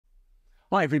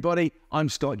Hi everybody, I'm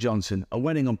Scott Johnson, a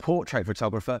wedding and portrait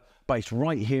photographer based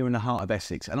right here in the heart of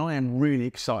Essex, and I am really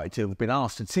excited to have been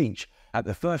asked to teach at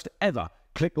the first ever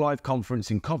Click Live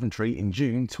conference in Coventry in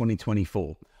June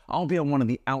 2024. I'll be on one of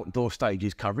the outdoor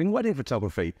stages covering wedding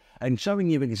photography and showing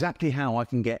you exactly how I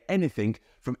can get anything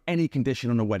from any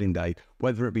condition on a wedding day,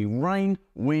 whether it be rain,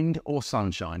 wind or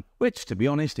sunshine, which to be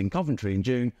honest in Coventry in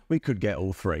June we could get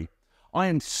all three. I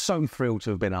am so thrilled to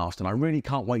have been asked and I really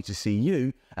can't wait to see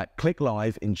you at Click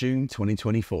Live in June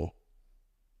 2024.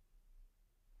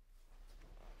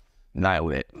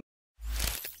 Nailed it.